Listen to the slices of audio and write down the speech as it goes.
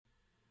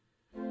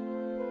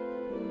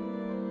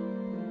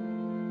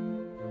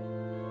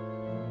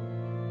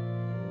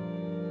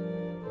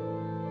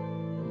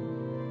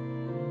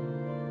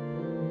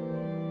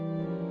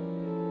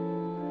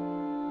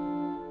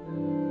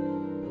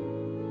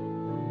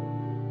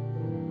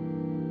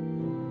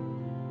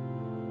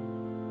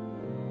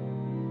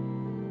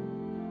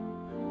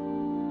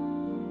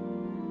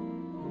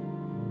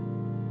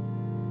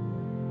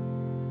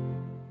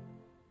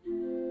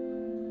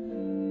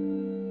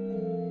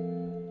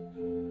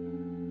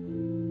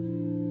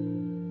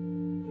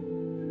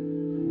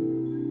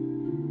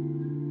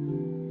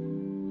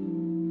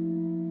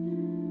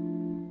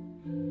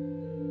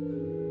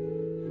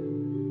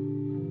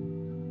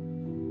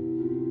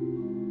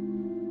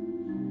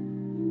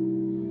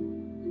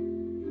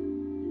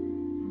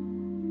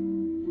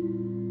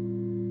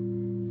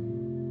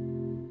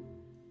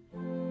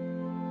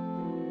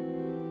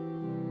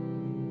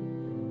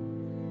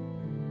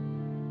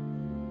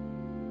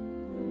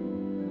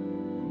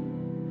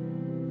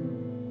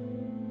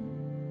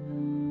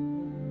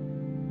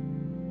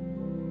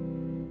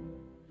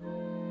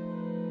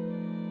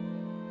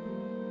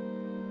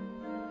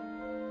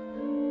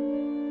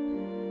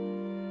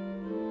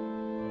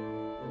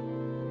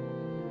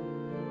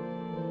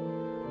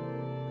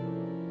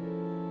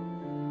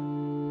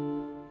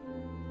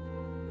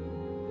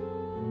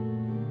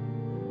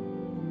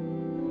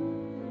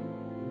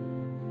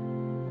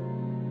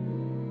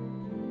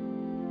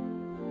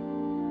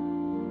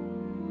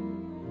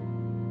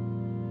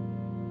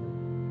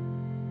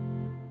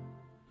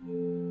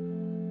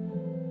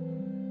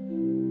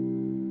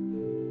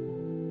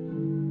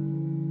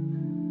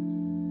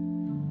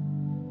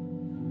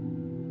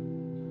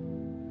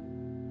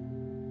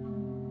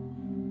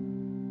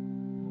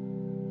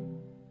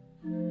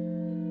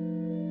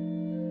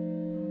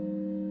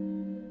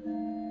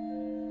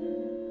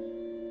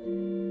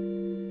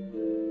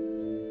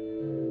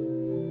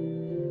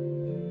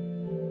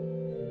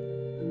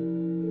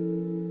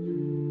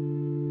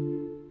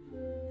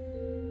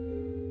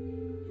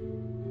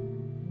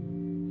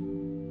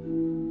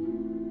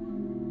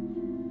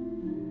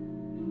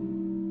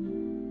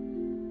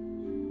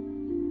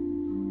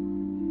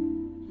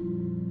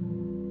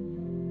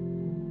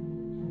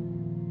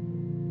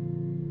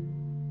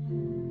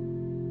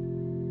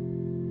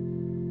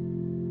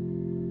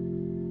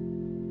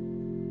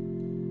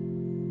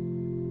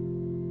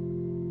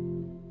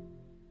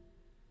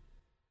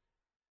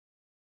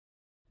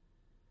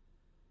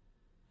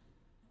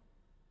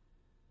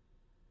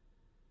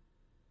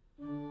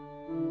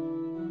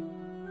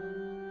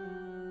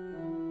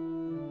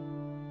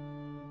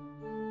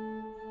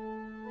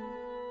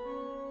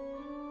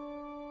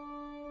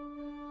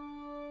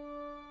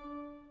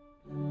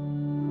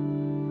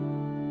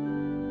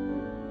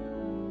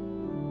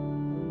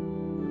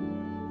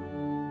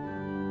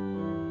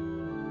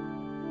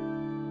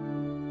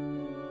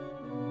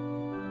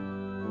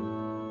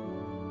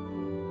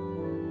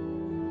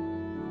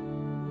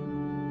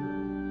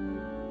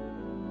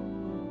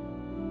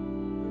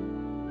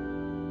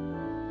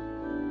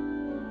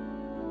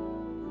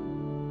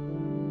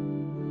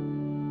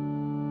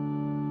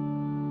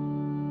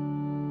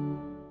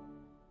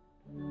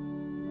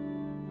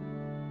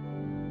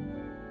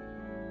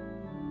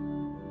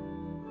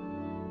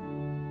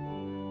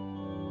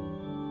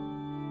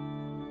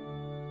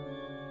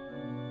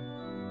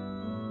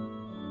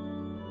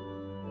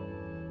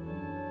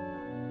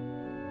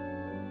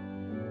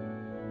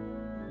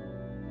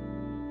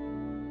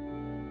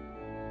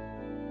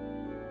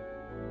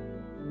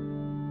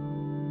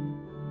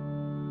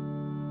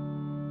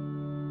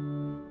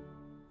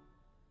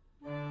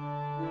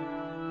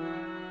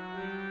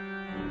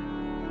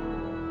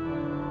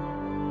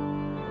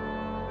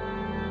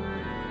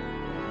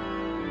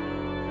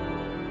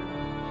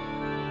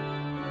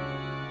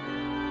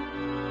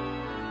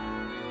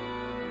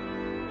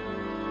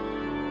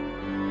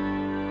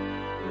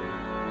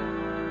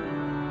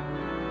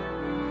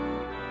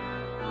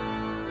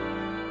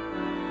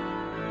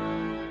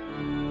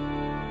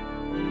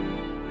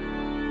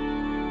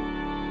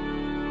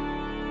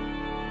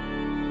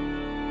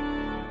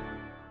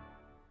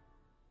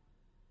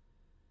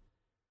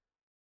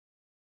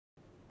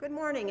Good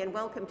morning and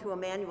welcome to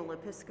Emmanuel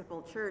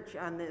Episcopal Church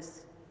on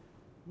this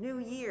new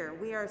year.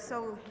 We are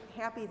so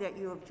happy that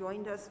you have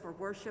joined us for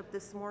worship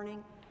this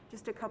morning.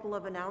 Just a couple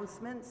of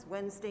announcements.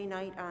 Wednesday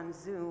night on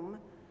Zoom,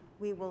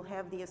 we will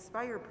have the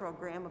Aspire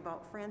program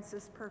about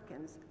Frances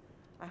Perkins.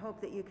 I hope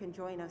that you can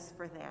join us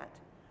for that.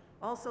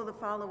 Also, the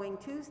following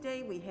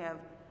Tuesday, we have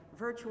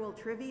virtual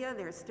trivia.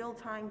 There's still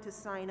time to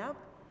sign up.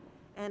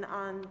 And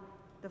on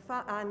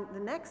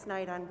the next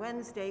night, on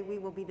Wednesday, we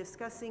will be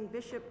discussing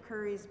Bishop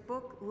Curry's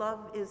book, Love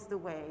is the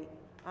Way,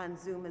 on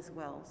Zoom as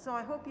well. So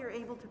I hope you're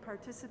able to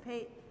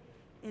participate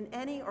in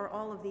any or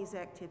all of these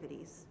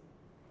activities.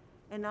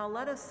 And now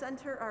let us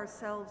center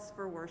ourselves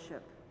for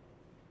worship.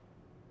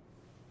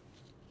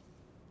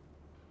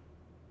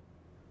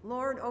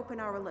 Lord, open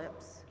our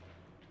lips,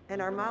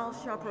 and our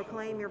mouths shall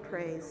proclaim your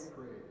praise.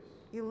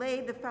 You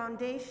laid the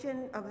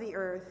foundation of the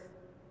earth,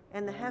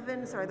 and the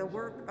heavens are the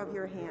work of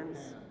your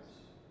hands.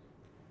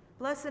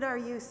 Blessed are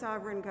you,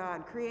 sovereign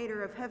God,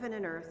 creator of heaven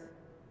and earth.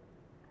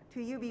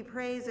 To you be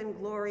praise and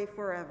glory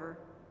forever.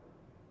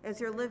 As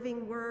your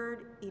living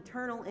word,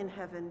 eternal in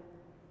heaven,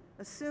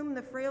 assume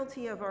the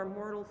frailty of our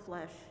mortal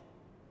flesh.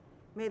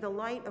 May the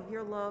light of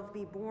your love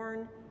be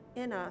born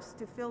in us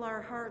to fill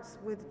our hearts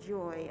with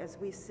joy as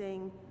we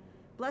sing,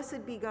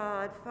 Blessed be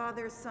God,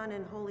 Father, Son,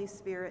 and Holy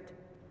Spirit.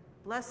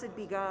 Blessed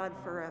be God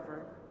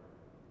forever.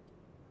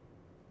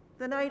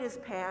 The night is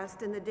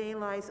past and the day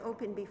lies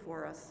open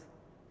before us.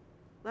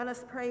 Let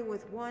us pray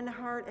with one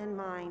heart and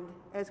mind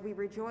as we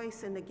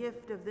rejoice in the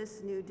gift of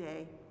this new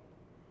day.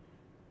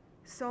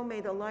 So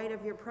may the light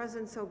of your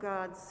presence, O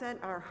God,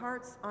 set our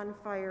hearts on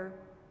fire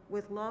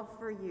with love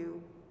for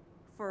you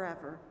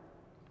forever.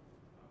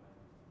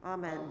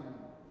 Amen. Amen.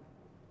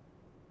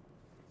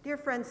 Dear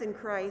friends in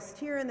Christ,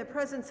 here in the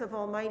presence of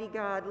Almighty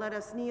God, let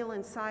us kneel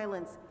in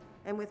silence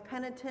and with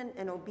penitent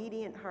and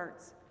obedient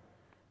hearts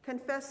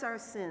confess our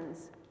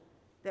sins,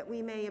 that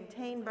we may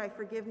obtain by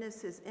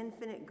forgiveness his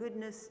infinite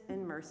goodness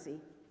and mercy.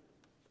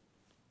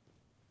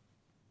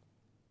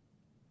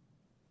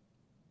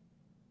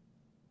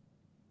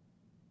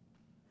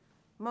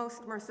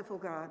 Most merciful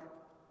God,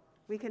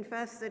 we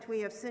confess that we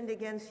have sinned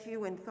against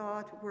you in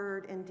thought,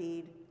 word, and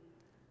deed,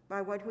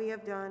 by what we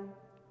have done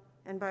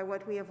and by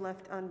what we have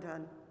left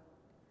undone.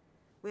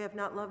 We have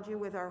not loved you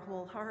with our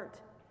whole heart.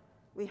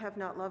 We have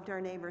not loved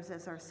our neighbors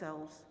as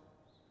ourselves.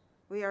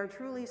 We are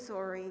truly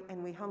sorry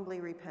and we humbly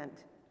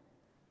repent.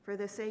 For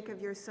the sake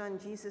of your Son,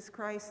 Jesus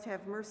Christ,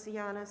 have mercy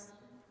on us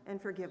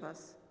and forgive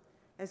us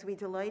as we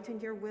delight in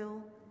your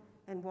will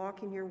and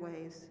walk in your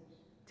ways,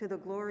 to the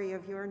glory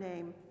of your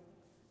name,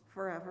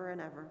 forever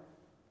and ever.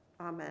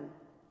 Amen.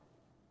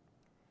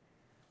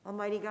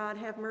 Almighty God,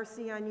 have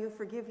mercy on you,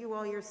 forgive you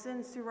all your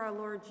sins through our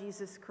Lord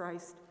Jesus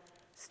Christ,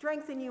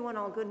 strengthen you in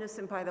all goodness,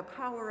 and by the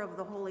power of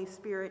the Holy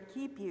Spirit,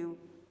 keep you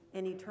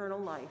in eternal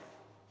life.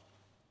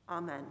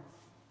 Amen.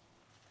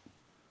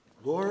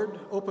 Lord,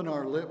 open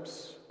our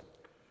lips,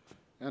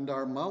 and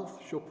our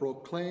mouth shall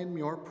proclaim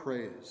your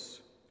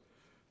praise.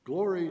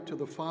 Glory to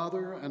the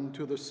Father, and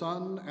to the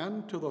Son,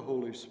 and to the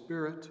Holy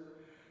Spirit,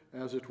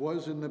 as it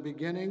was in the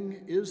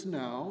beginning, is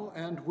now,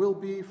 and will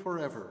be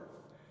forever.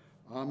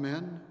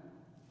 Amen.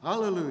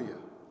 Alleluia.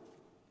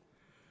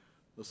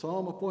 The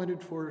psalm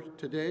appointed for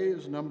today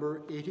is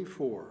number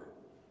 84.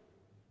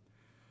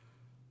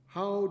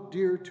 How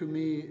dear to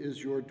me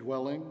is your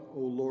dwelling,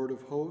 O Lord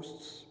of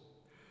hosts!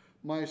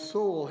 My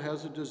soul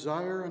has a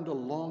desire and a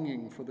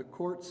longing for the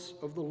courts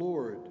of the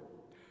Lord.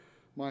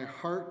 My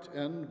heart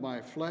and my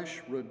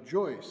flesh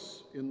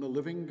rejoice in the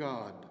living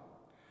God.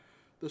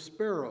 The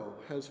sparrow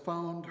has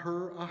found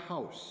her a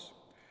house,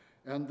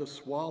 and the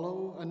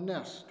swallow a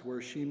nest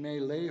where she may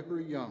lay her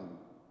young,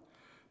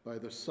 by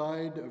the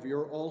side of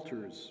your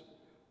altars,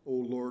 O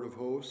Lord of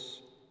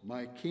hosts,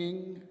 my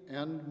King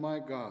and my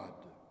God.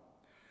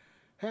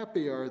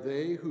 Happy are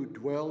they who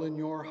dwell in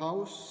your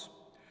house.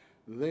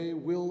 They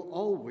will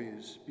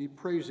always be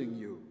praising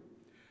you.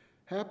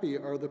 Happy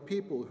are the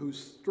people whose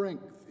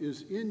strength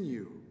is in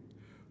you,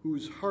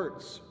 whose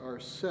hearts are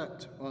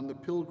set on the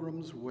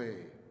pilgrim's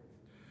way.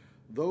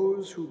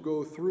 Those who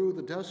go through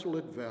the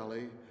desolate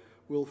valley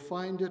will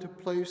find it a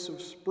place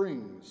of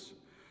springs,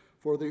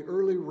 for the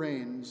early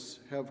rains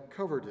have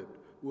covered it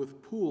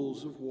with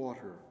pools of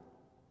water.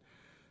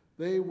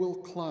 They will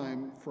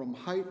climb from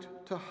height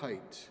to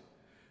height,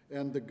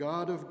 and the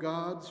God of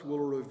gods will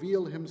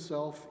reveal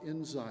himself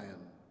in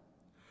Zion.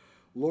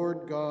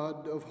 Lord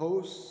God of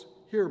hosts,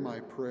 hear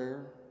my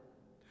prayer.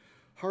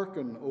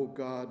 Hearken, O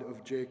God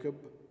of Jacob.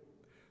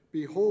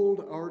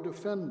 Behold our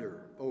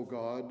defender, O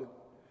God,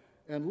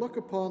 and look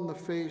upon the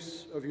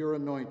face of your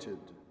anointed.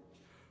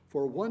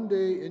 For one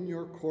day in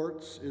your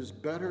courts is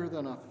better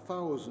than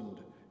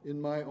 1,000 in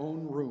my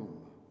own room,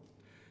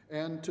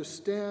 and to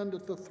stand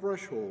at the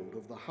threshold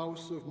of the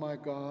house of my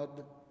God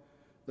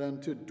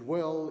than to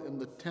dwell in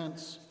the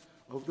tents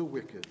of the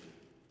wicked.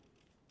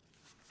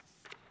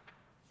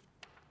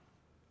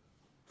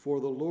 For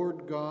the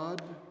Lord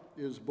God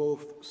is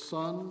both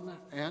sun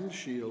and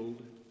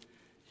shield.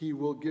 He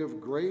will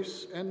give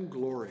grace and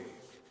glory.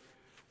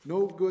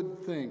 No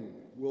good thing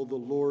will the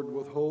Lord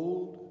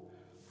withhold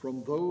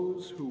from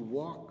those who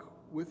walk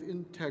with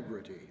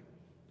integrity.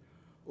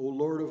 O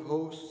Lord of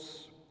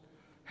hosts,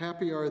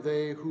 happy are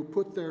they who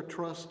put their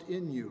trust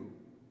in you.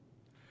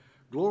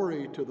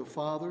 Glory to the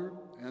Father,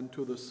 and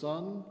to the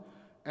Son,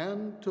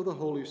 and to the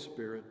Holy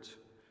Spirit,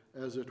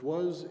 as it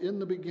was in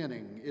the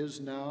beginning,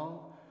 is now,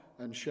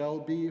 and shall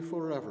be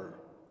forever.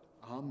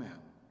 Amen.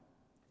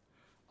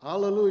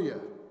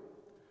 Alleluia.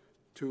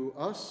 To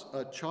us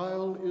a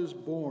child is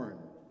born.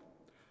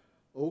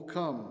 O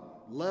come,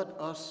 let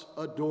us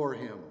adore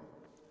him.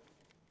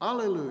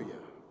 Alleluia.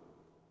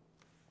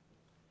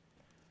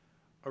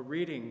 A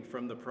reading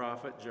from the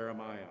prophet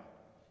Jeremiah.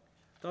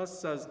 Thus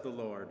says the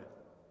Lord,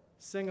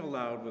 sing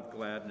aloud with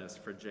gladness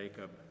for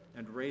Jacob,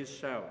 and raise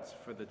shouts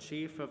for the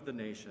chief of the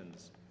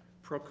nations.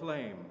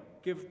 Proclaim,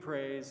 give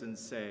praise, and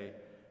say,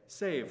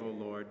 save, O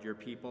Lord, your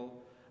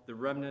people, the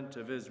remnant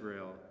of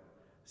Israel.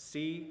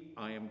 See,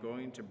 I am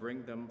going to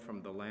bring them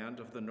from the land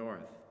of the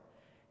north,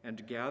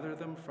 and gather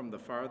them from the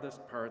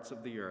farthest parts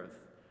of the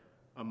earth,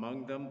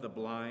 among them the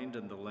blind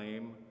and the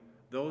lame,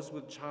 those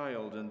with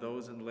child and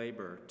those in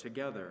labor,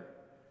 together.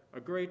 A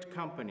great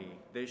company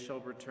they shall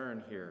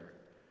return here.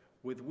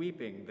 With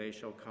weeping they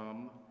shall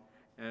come,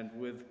 and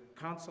with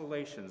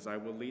consolations I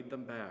will lead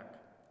them back.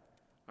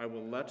 I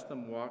will let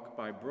them walk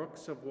by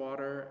brooks of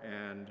water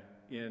and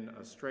in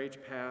a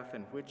straight path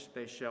in which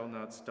they shall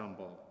not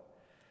stumble.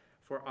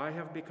 For I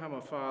have become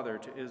a father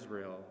to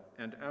Israel,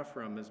 and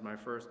Ephraim is my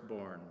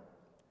firstborn.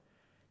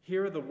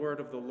 Hear the word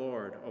of the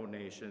Lord, O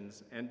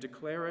nations, and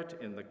declare it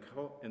in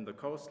the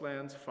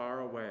coastlands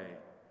far away.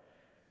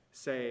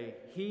 Say,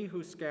 he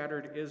who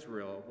scattered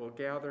Israel will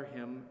gather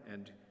him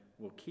and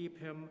will keep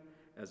him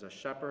as a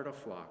shepherd a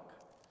flock.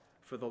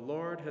 For the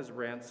Lord has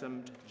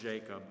ransomed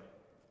Jacob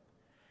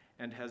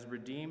and has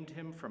redeemed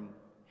him from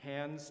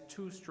hands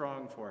too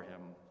strong for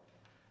him.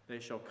 They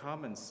shall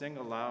come and sing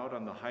aloud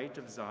on the height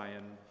of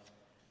Zion,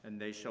 and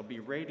they shall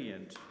be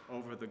radiant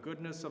over the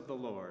goodness of the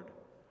Lord,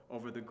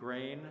 over the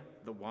grain,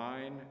 the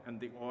wine, and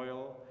the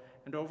oil,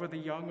 and over the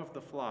young of the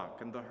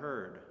flock and the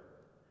herd.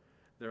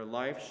 Their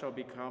life shall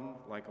become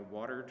like a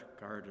watered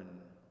garden,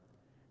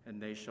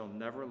 and they shall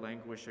never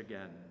languish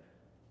again.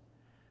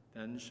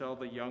 Then shall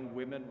the young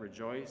women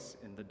rejoice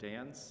in the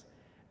dance,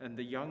 and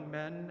the young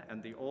men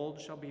and the old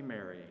shall be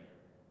merry.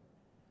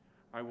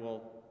 I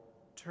will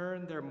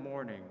turn their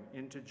mourning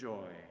into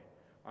joy.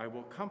 I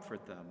will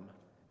comfort them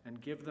and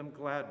give them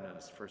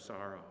gladness for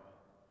sorrow.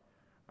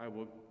 I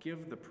will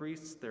give the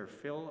priests their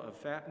fill of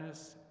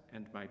fatness,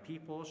 and my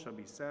people shall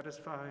be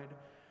satisfied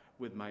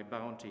with my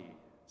bounty,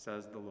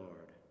 says the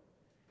Lord.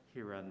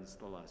 Here ends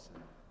the lesson.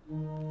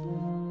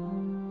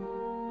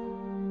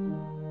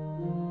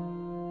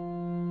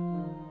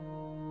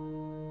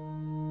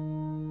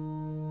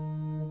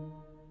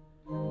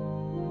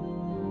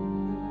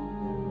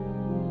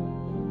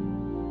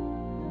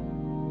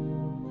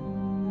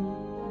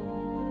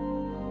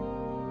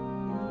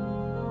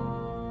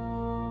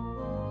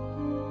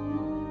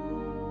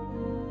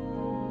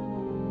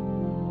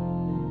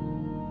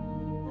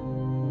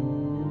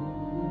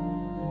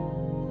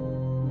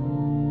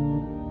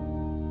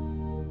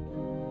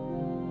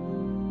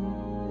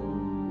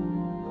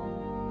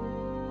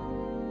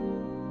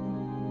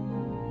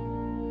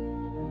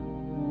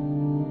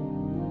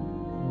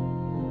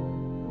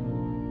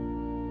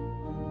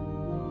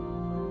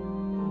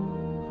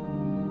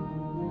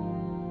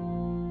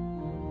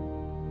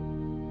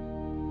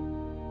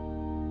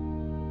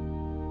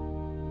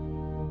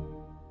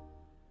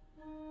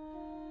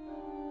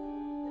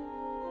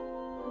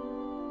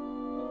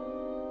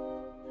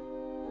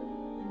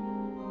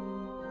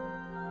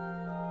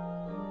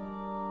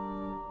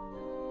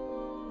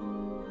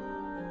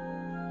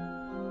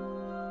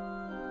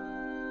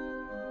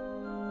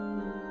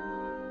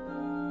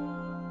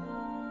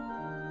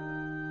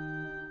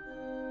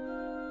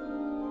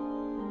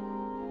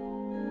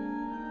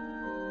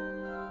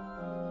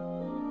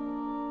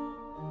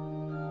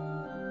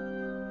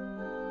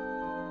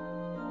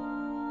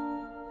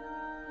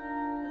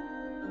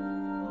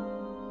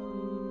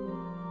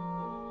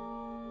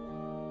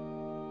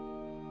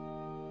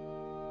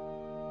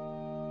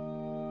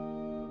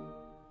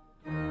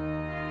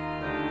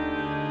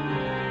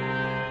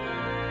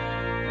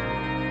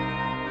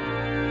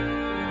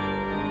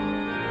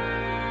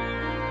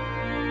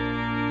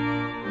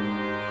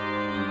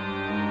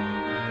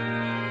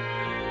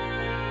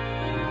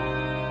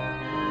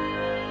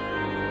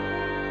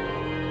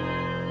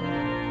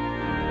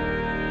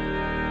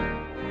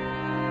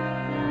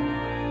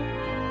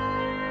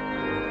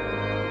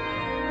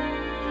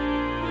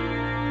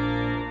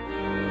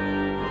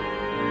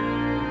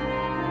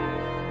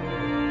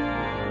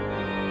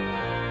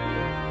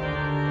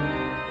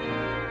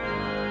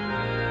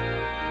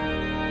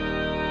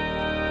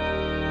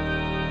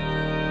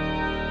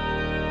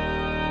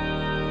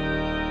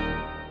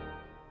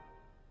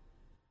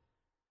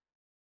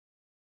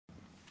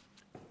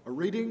 A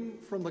reading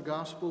from the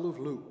Gospel of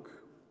Luke.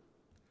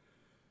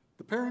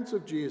 The parents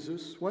of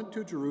Jesus went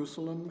to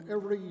Jerusalem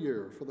every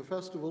year for the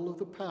festival of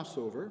the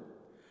Passover,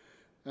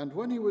 and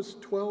when he was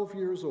 12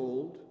 years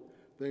old,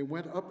 they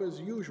went up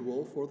as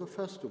usual for the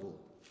festival.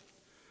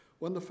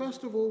 When the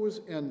festival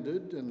was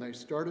ended and they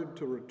started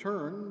to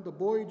return, the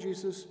boy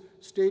Jesus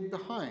stayed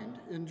behind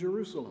in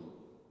Jerusalem,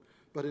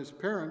 but his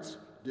parents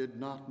did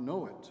not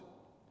know it.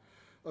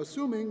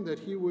 Assuming that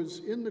he was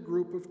in the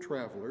group of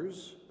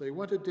travelers, they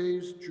went a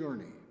day's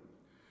journey.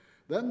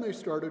 Then they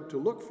started to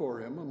look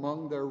for him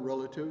among their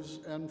relatives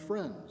and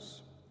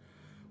friends.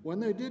 When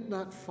they did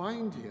not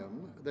find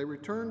him, they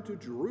returned to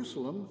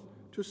Jerusalem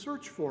to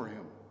search for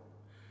him.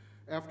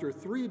 After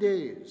 3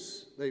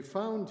 days, they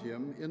found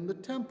him in the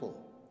temple,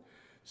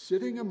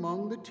 sitting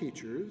among the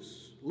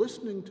teachers,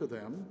 listening to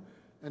them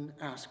and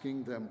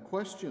asking them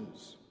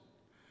questions.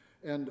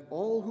 And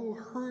all who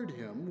heard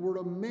him were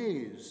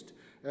amazed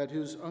at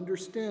his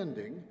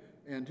understanding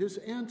and his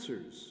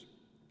answers.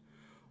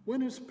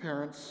 When his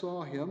parents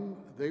saw him,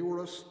 they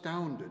were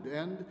astounded,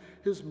 and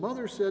his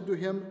mother said to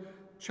him,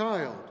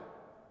 "Child,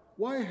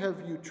 why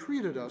have you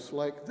treated us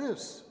like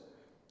this?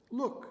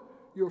 Look,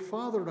 your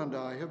father and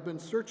I have been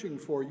searching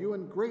for you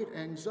in great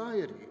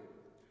anxiety."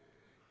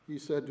 He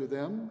said to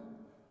them,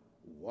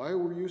 "Why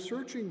were you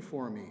searching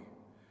for me?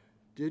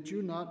 Did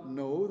you not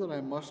know that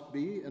I must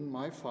be in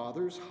my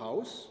Father's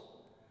house?"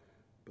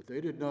 But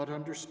they did not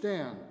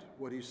understand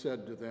what he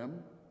said to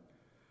them.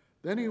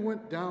 Then he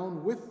went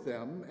down with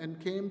them and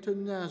came to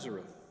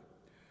Nazareth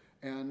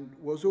and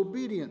was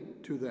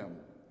obedient to them.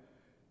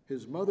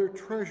 His mother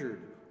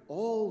treasured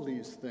all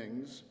these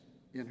things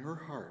in her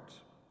heart.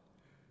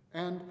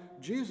 And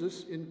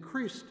Jesus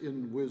increased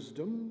in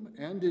wisdom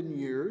and in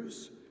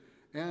years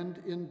and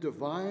in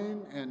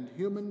divine and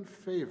human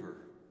favor.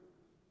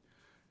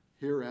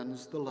 Here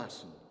ends the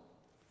lesson.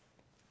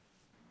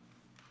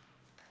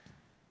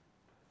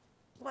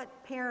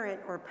 What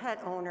parent or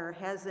pet owner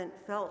hasn't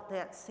felt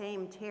that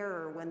same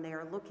terror when they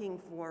are looking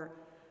for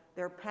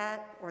their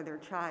pet or their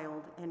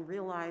child and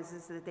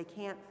realizes that they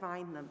can't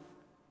find them?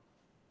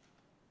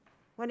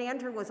 When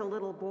Andrew was a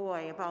little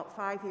boy, about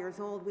 5 years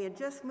old, we had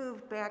just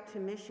moved back to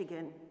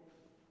Michigan,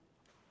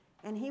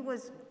 and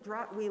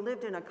we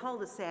lived in a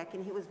cul-de-sac,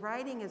 and he was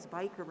riding his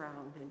bike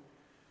around, and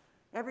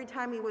every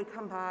time he would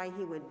come by,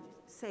 he would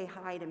say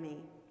hi to me.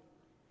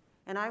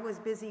 And I was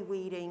busy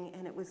weeding,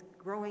 and it was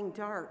growing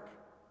dark.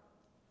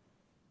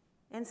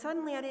 And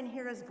suddenly I didn't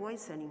hear his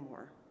voice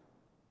anymore.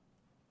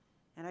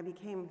 And I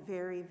became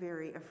very,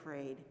 very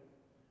afraid.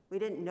 We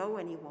didn't know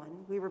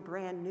anyone. We were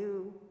brand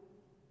new.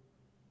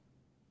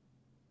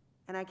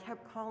 And I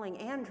kept calling,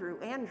 "Andrew,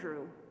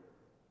 Andrew."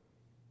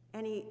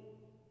 And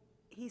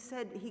he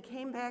said, he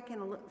came back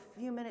in a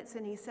few minutes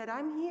and he said,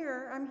 "I'm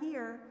here, I'm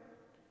here."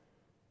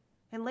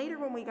 And later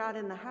when we got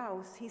in the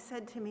house, he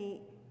said to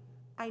me,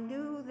 "I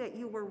knew that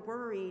you were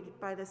worried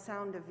by the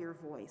sound of your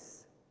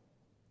voice."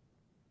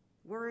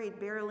 Worried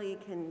barely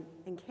can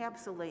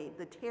encapsulate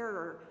the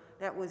terror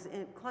that was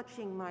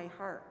clutching my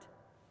heart.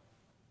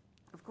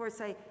 Of course,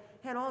 I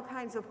had all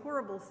kinds of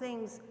horrible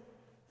things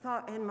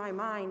thought in my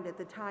mind at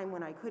the time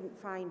when I couldn't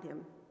find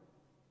him.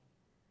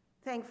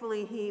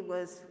 Thankfully, he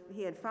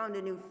had found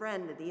a new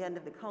friend at the end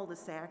of the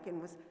cul-de-sac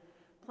and was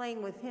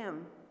playing with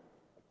him.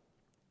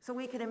 So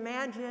we can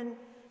imagine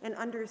and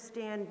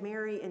understand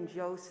Mary and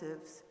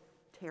Joseph's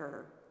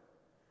terror.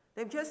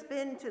 They've just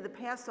been to the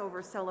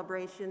Passover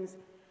celebrations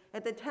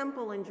at the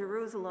temple in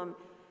Jerusalem,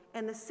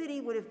 and the city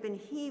would have been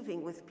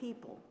heaving with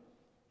people.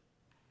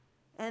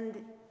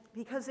 And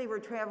because they were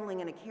traveling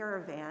in a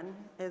caravan,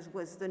 as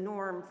was the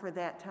norm for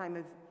that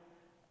time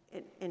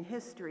in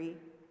history,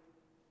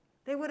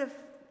 they would have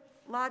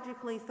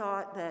logically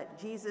thought that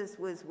Jesus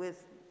was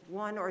with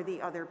one or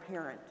the other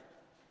parent.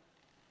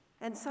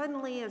 And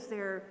suddenly, as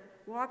they're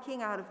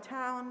walking out of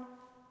town,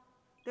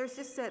 there's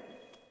just that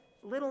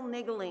little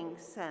niggling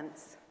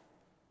sense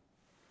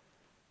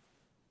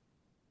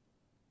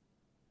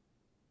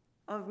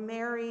of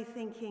Mary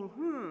thinking,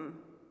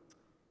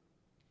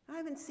 I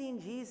haven't seen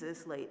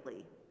Jesus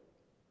lately.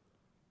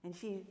 And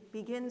she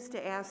begins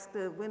to ask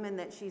the women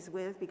that she's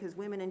with, because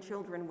women and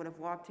children would have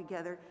walked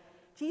together.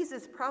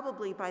 Jesus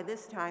probably by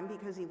this time,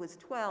 because he was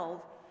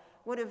 12,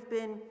 would have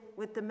been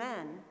with the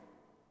men.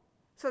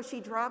 So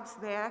she drops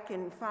back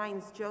and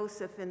finds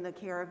Joseph in the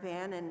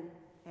caravan and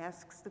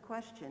asks the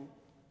question,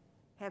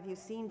 "Have you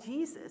seen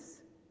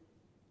Jesus?"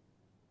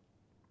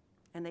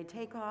 And they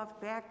take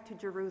off back to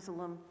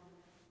Jerusalem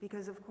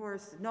because, of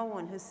course, no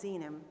one has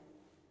seen him.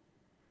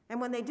 And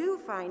when they do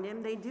find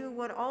him, they do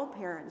what all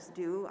parents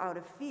do out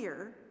of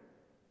fear.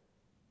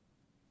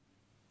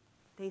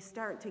 They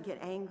start to get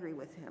angry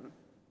with him.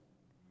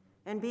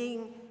 And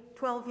being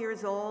 12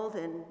 years old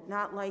and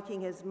not liking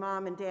his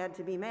mom and dad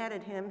to be mad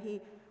at him,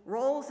 he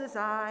rolls his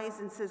eyes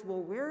and says,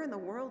 "Well, where in the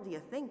world do you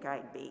think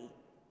I'd be?"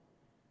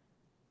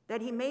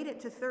 That he made it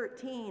to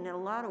 13 in a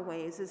lot of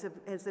ways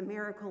is a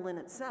miracle in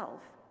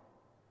itself.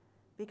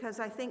 Because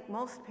I think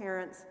most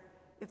parents,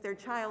 if their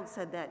child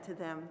said that to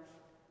them,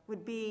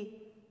 would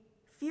be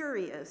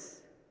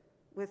furious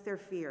with their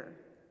fear,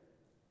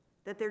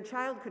 that their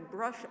child could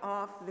brush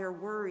off their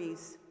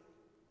worries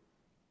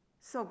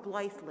so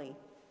blithely.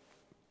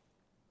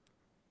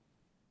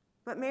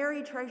 But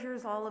Mary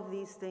treasures all of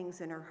these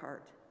things in her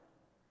heart.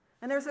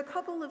 And there's a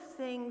couple of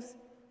things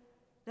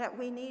that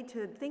we need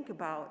to think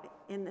about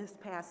in this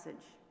passage.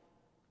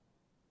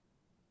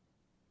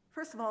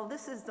 First of all,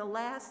 this is the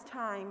last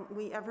time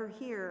we ever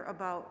hear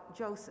about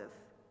Joseph.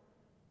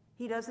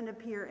 He doesn't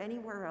appear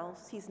anywhere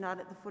else. He's not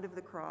at the foot of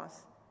the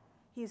cross.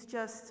 He's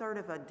just sort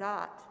of a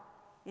dot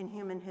in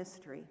human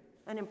history,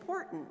 an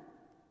important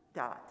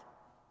dot.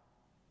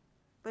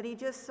 But he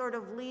just sort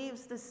of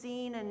leaves the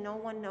scene and no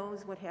one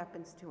knows what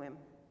happens to him.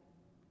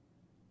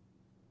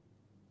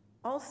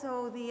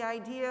 Also, the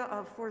idea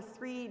of for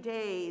 3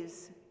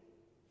 days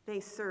they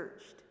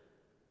searched.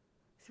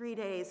 3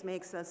 days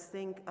makes us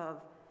think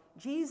of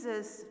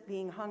Jesus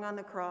being hung on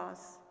the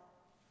cross,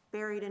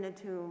 buried in a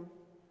tomb,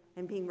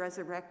 and being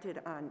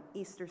resurrected on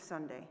Easter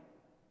Sunday.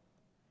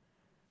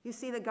 You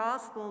see, the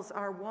Gospels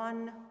are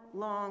one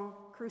long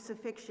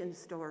crucifixion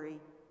story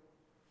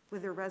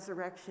with a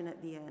resurrection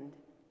at the end.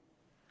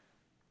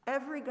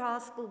 Every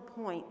Gospel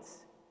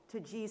points to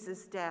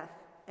Jesus' death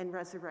and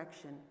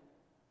resurrection.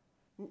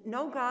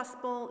 No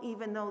Gospel,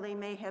 even though they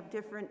may have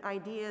different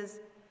ideas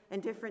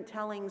and different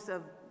tellings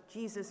of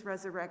Jesus'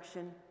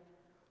 resurrection,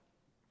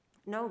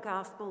 no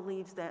Gospel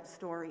leaves that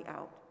story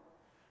out.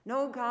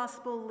 No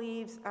Gospel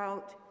leaves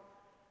out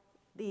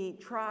the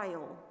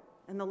trial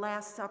and the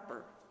Last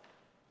Supper.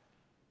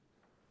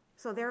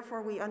 So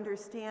therefore, we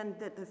understand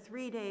that the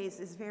 3 days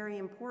is very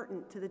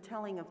important to the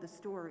telling of the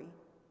story.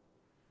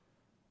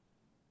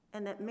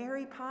 And that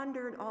Mary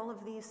pondered all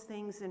of these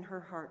things in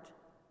her heart.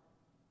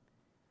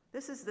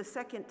 This is the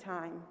third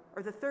time,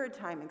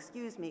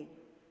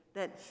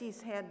 that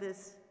she's had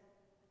this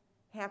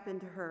happen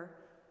to her.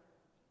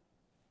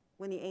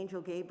 When the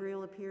angel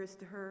Gabriel appears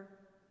to her,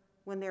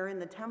 when they're in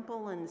the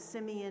temple and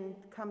Simeon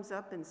comes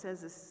up and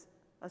says,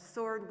 a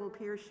sword will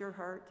pierce your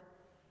heart,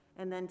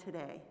 and then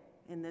today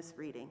in this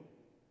reading.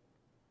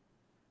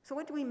 So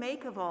what do we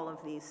make of all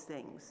of these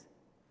things?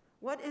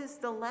 What is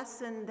the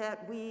lesson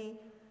that we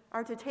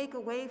are to take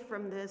away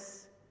from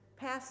this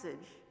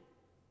passage?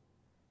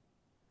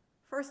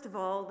 First of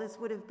all, this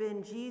would have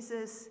been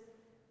Jesus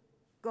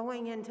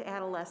going into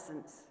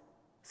adolescence.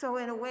 So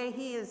in a way,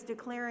 he is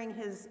declaring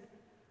his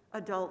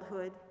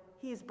adulthood.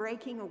 He is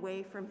breaking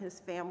away from his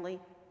family,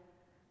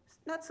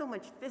 not so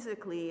much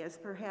physically as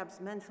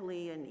perhaps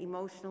mentally and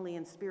emotionally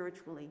and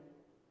spiritually.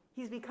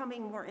 He's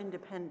becoming more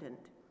independent,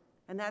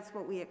 and that's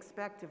what we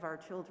expect of our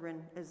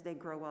children as they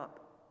grow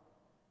up,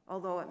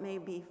 although it may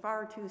be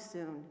far too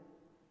soon.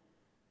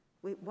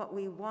 What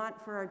we want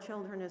for our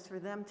children is for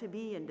them to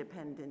be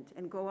independent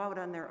and go out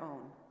on their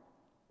own.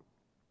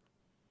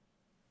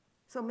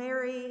 So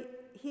Mary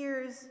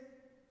hears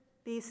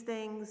these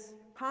things,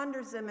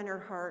 ponders them in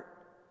her heart,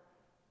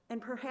 and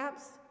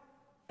perhaps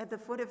at the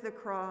foot of the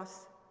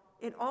cross,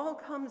 it all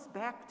comes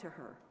back to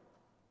her.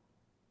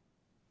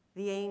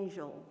 The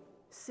angel,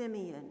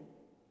 Simeon,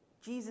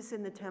 Jesus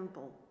in the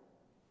temple.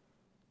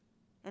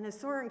 And as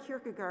Soren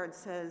Kierkegaard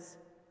says,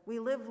 we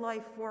live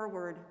life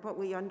forward, but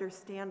we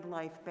understand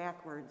life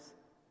backwards.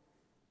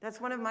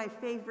 That's one of my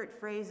favorite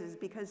phrases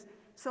because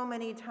so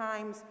many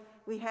times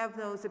we have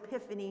those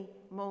epiphany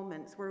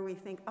moments where we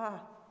think,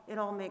 it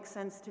all makes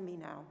sense to me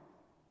now.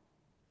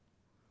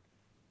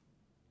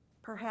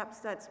 Perhaps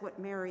that's what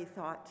Mary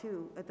thought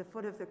too at the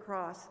foot of the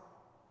cross.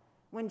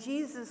 When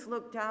Jesus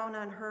looked down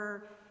on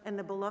her and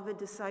the beloved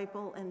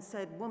disciple and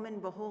said, "Woman,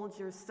 behold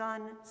your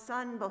son,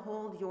 son,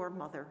 behold your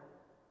mother,"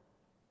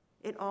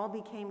 it all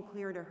became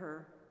clear to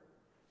her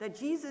that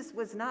Jesus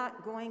was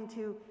not going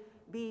to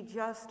be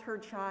just her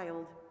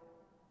child,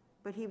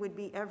 but he would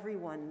be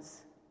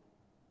everyone's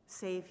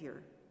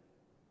Savior.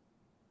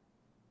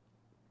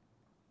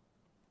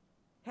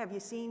 Have you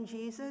seen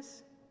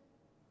Jesus?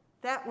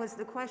 That was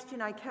the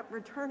question I kept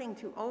returning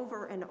to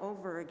over and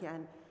over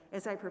again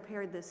as I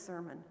prepared this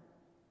sermon.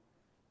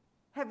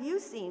 Have you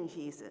seen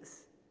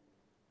Jesus?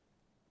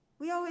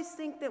 We always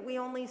think that we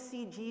only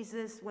see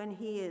Jesus when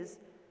he is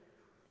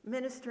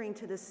ministering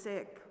to the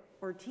sick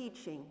or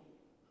teaching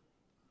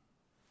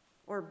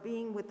or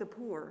being with the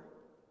poor.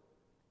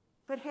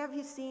 But have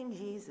you seen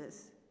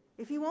Jesus?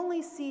 If you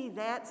only see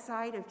that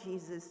side of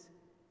Jesus,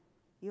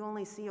 you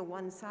only see a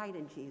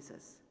one-sided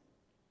Jesus.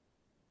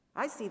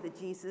 I see the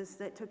Jesus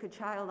that took a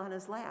child on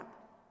his lap,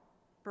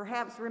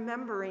 perhaps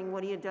remembering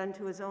what he had done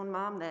to his own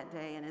mom that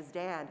day and his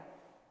dad.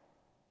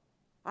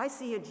 I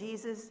see a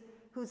Jesus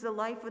who's the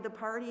life of the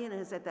party and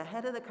is at the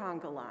head of the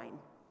conga line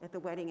at the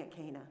wedding at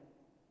Cana.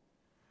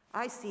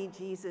 I see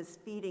Jesus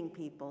feeding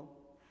people.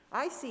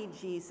 I see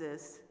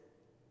Jesus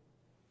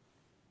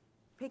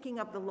picking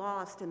up the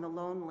lost and the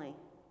lonely.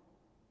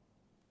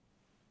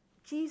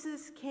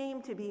 Jesus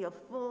came to be a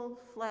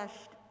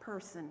full-fleshed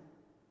person,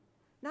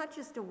 not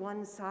just a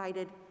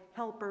one-sided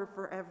helper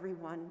for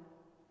everyone.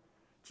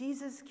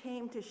 Jesus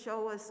came to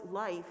show us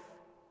life,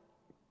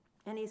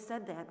 and he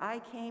said that, "I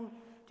came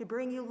to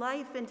bring you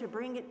life and to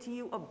bring it to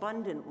you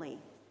abundantly."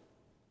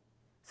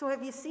 So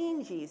have you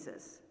seen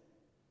Jesus?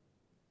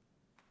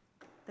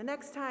 The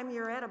next time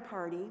you're at a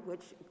party,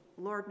 which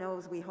Lord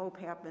knows we hope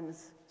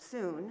happens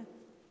soon,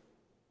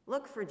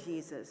 look for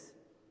Jesus.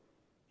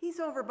 He's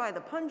over by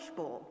the punch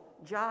bowl,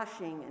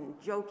 joshing and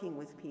joking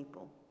with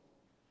people.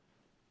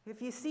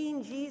 If you've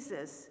seen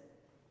Jesus,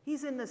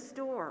 he's in the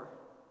store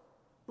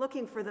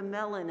looking for the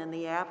melon and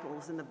the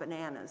apples and the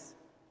bananas,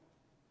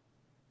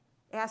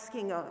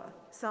 asking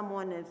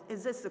someone,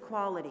 is this the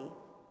quality?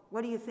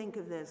 What do you think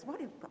of this?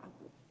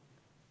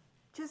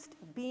 Just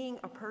being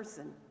a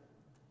person.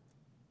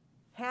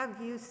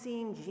 Have you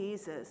seen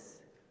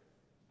Jesus?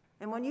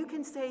 And when you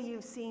can say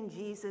you've seen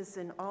Jesus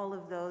in all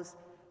of those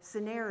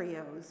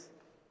scenarios,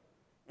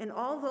 in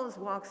all those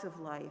walks of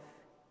life,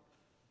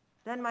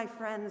 then, my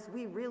friends,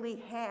 we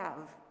really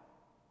have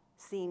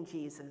seen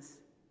Jesus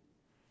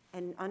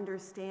and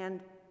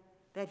understand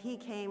that he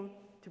came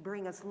to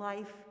bring us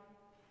life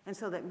and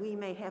so that we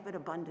may have it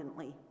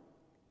abundantly.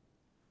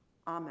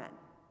 Amen.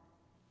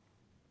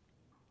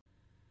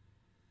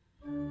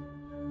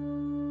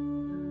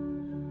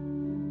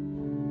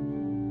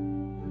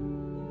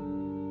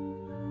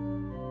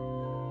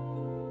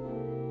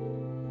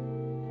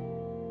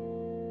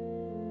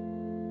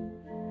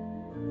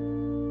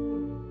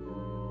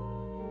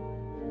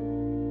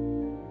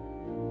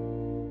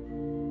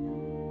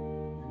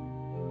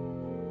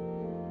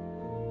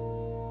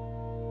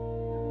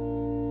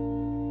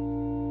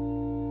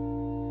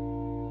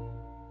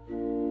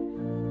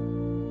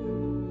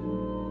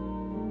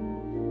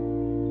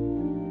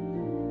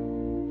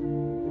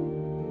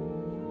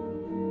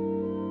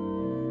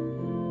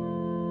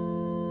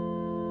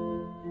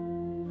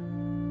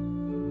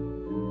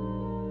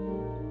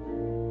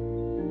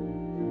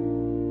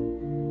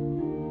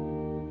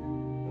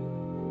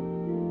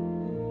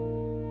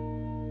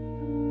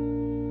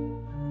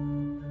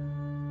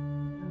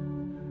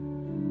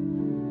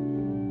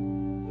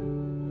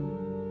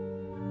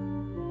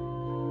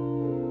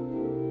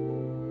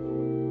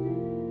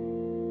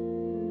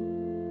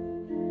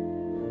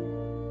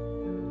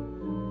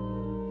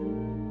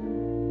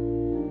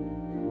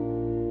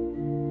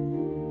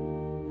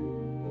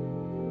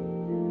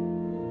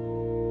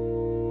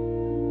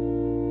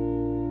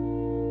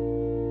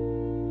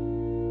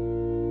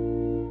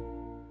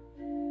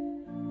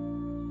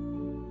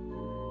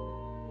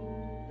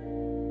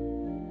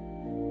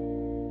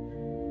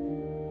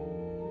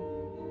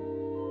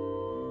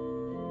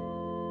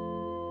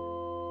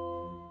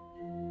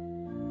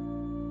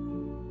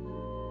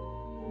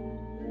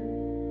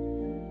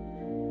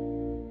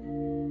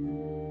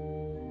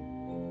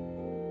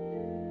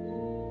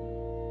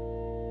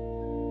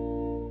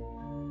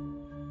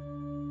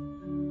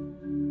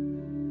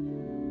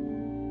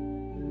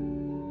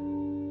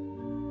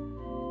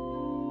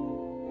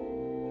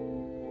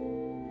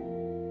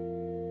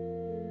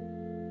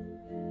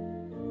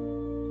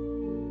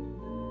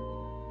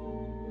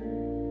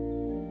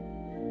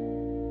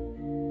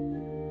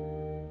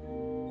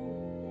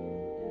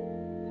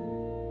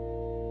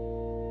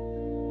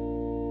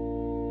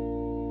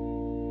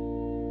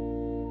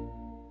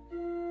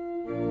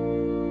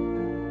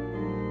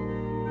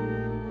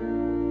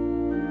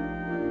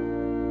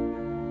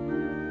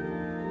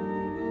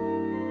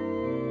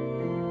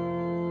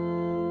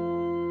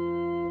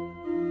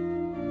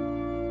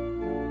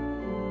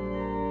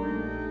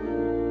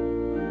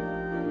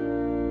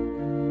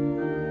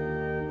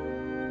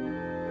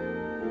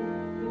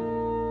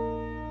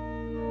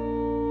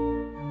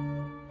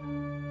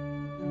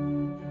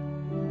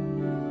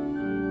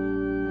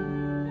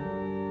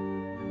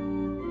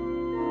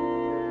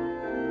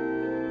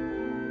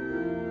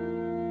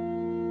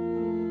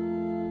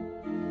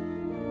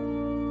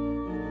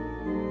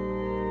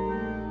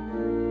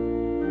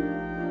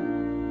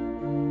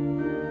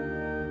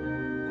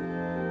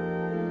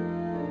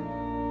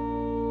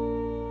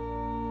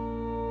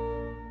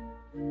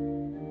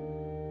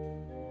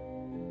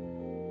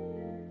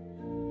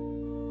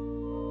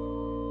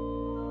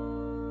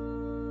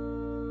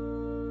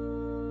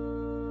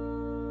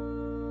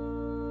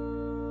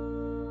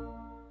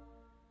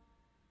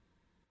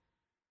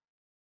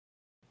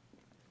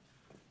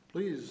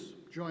 Please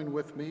join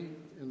with me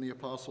in the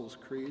Apostles'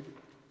 Creed.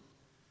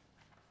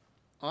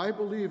 I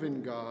believe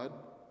in God,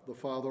 the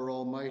Father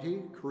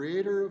Almighty,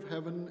 creator of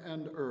heaven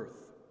and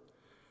earth.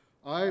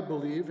 I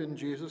believe in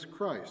Jesus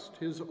Christ,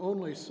 his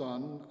only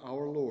Son,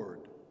 our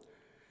Lord.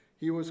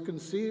 He was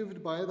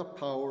conceived by the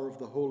power of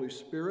the Holy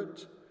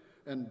Spirit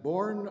and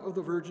born of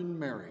the Virgin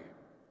Mary.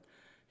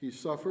 He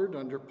suffered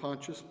under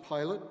Pontius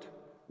Pilate,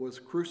 was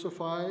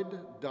crucified,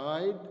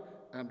 died,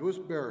 and was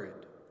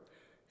buried.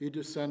 He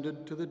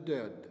descended to the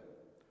dead.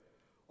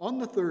 On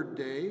the third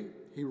day,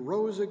 he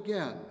rose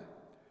again.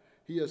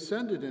 He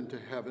ascended into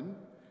heaven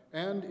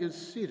and is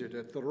seated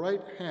at the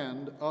right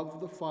hand of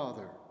the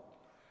Father.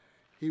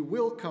 He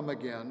will come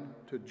again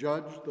to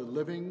judge the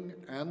living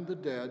and the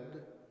dead.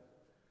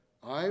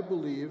 I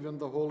believe in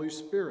the Holy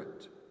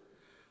Spirit,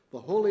 the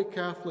Holy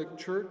Catholic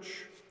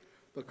Church,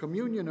 the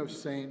communion of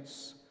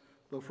saints,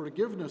 the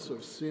forgiveness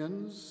of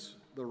sins,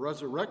 the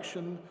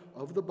resurrection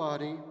of the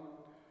body,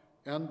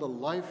 and the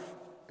life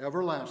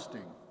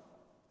everlasting.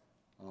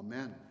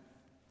 Amen.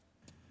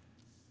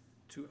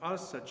 To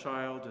us a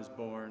child is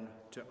born,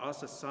 to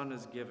us a son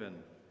is given.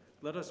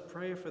 Let us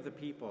pray for the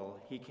people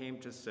he came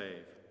to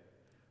save.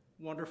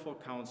 Wonderful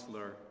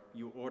Counselor,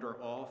 you order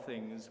all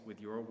things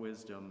with your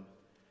wisdom.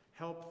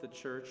 Help the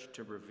church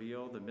to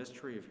reveal the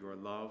mystery of your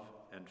love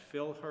and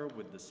fill her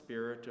with the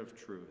Spirit of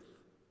truth.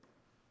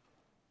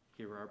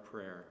 Hear our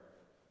prayer.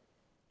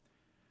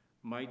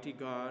 Mighty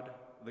God,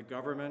 the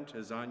government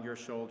is on your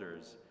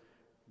shoulders.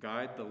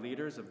 Guide the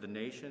leaders of the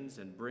nations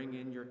and bring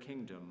in your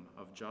kingdom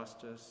of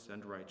justice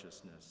and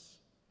righteousness.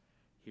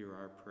 Hear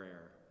our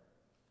prayer.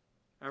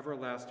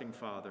 Everlasting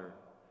Father,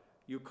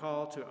 you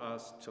call to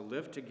us to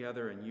live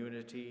together in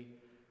unity.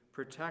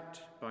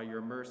 Protect by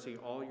your mercy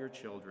all your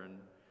children.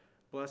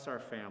 Bless our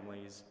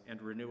families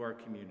and renew our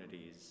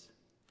communities.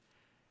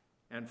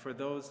 And for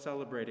those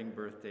celebrating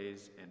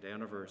birthdays and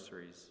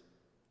anniversaries,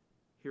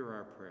 hear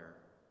our prayer.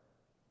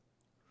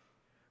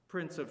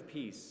 Prince of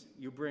Peace,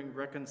 you bring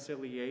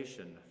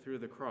reconciliation through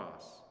the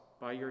cross.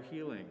 By your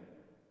healing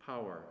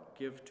power,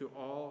 give to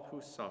all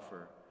who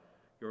suffer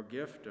your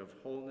gift of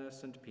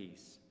wholeness and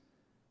peace.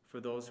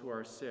 For those who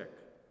are sick,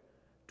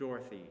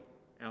 Dorothy,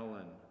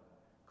 Ellen,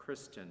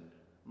 Kristen,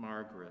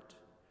 Margaret,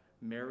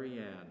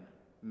 Marianne,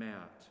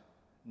 Matt,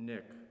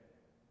 Nick,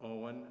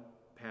 Owen,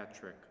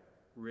 Patrick,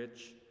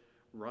 Rich,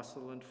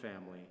 Russell and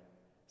family,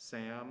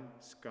 Sam,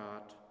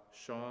 Scott,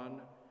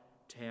 Sean,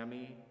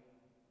 Tammy,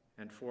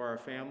 and for our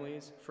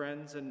families,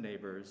 friends, and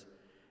neighbors,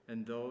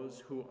 and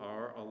those who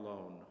are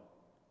alone,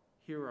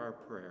 hear our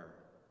prayer.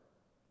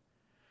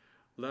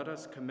 Let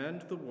us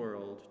commend the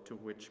world to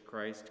which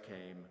Christ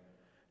came,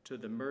 to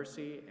the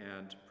mercy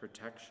and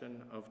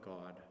protection of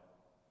God.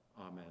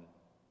 Amen.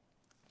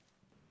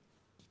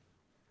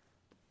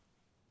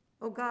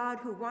 O God,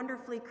 who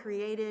wonderfully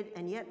created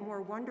and yet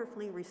more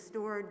wonderfully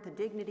restored the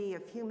dignity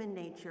of human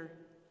nature,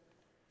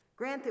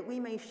 grant that we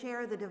may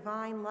share the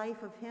divine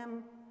life of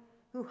him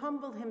who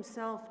humbled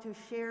himself to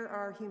share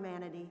our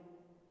humanity,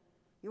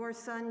 your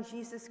Son,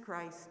 Jesus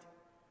Christ,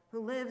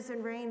 who lives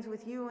and reigns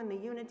with you in the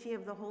unity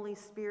of the Holy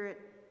Spirit,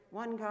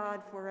 one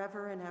God,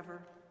 forever and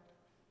ever.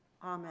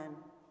 Amen.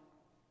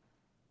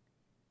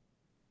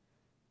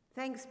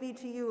 Thanks be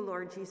to you,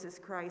 Lord Jesus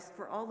Christ,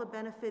 for all the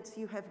benefits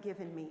you have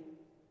given me,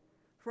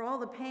 for all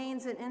the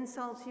pains and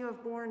insults you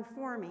have borne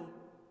for me.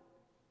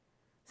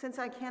 Since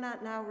I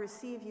cannot now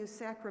receive you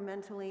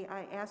sacramentally,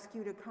 I ask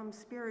you to come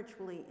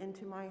spiritually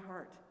into my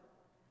heart.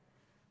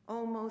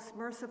 O most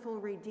merciful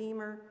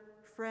Redeemer,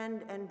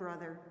 friend, and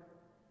brother,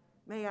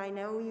 may I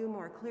know you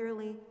more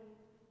clearly,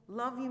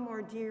 love you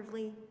more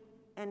dearly,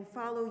 and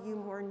follow you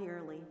more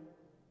nearly,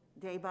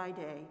 day by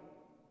day.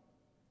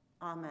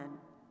 Amen.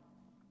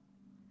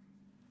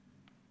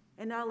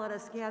 And now let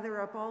us gather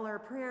up all our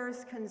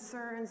prayers,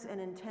 concerns, and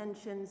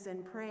intentions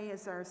and pray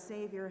as our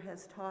Savior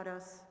has taught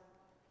us.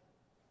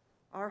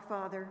 Our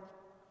Father,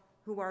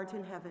 who art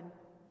in heaven,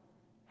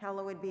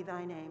 hallowed be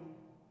thy name.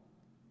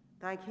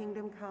 Thy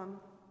kingdom come,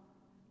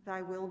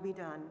 thy will be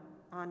done,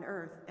 on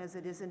earth as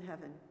it is in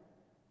heaven.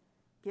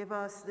 Give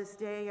us this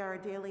day our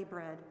daily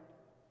bread,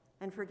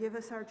 and forgive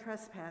us our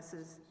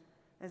trespasses,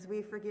 as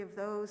we forgive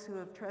those who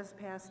have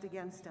trespassed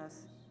against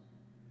us.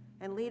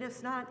 And lead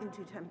us not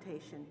into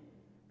temptation,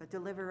 but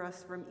deliver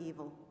us from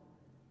evil.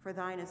 For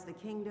thine is the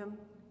kingdom,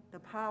 the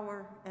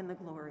power, and the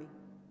glory,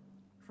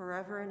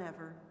 forever and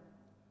ever.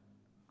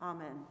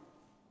 Amen.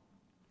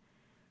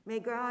 May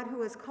God,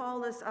 who has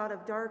called us out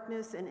of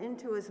darkness and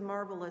into his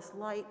marvelous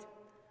light,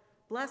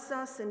 bless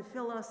us and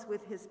fill us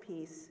with his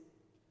peace.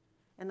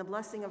 And the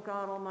blessing of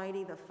God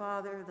Almighty, the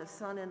Father, the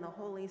Son, and the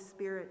Holy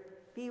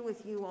Spirit be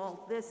with you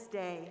all this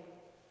day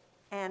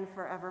and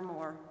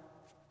forevermore.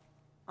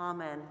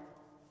 Amen.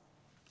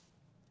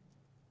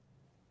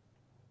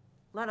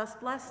 Let us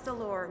bless the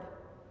Lord.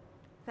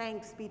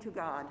 Thanks be to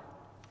God.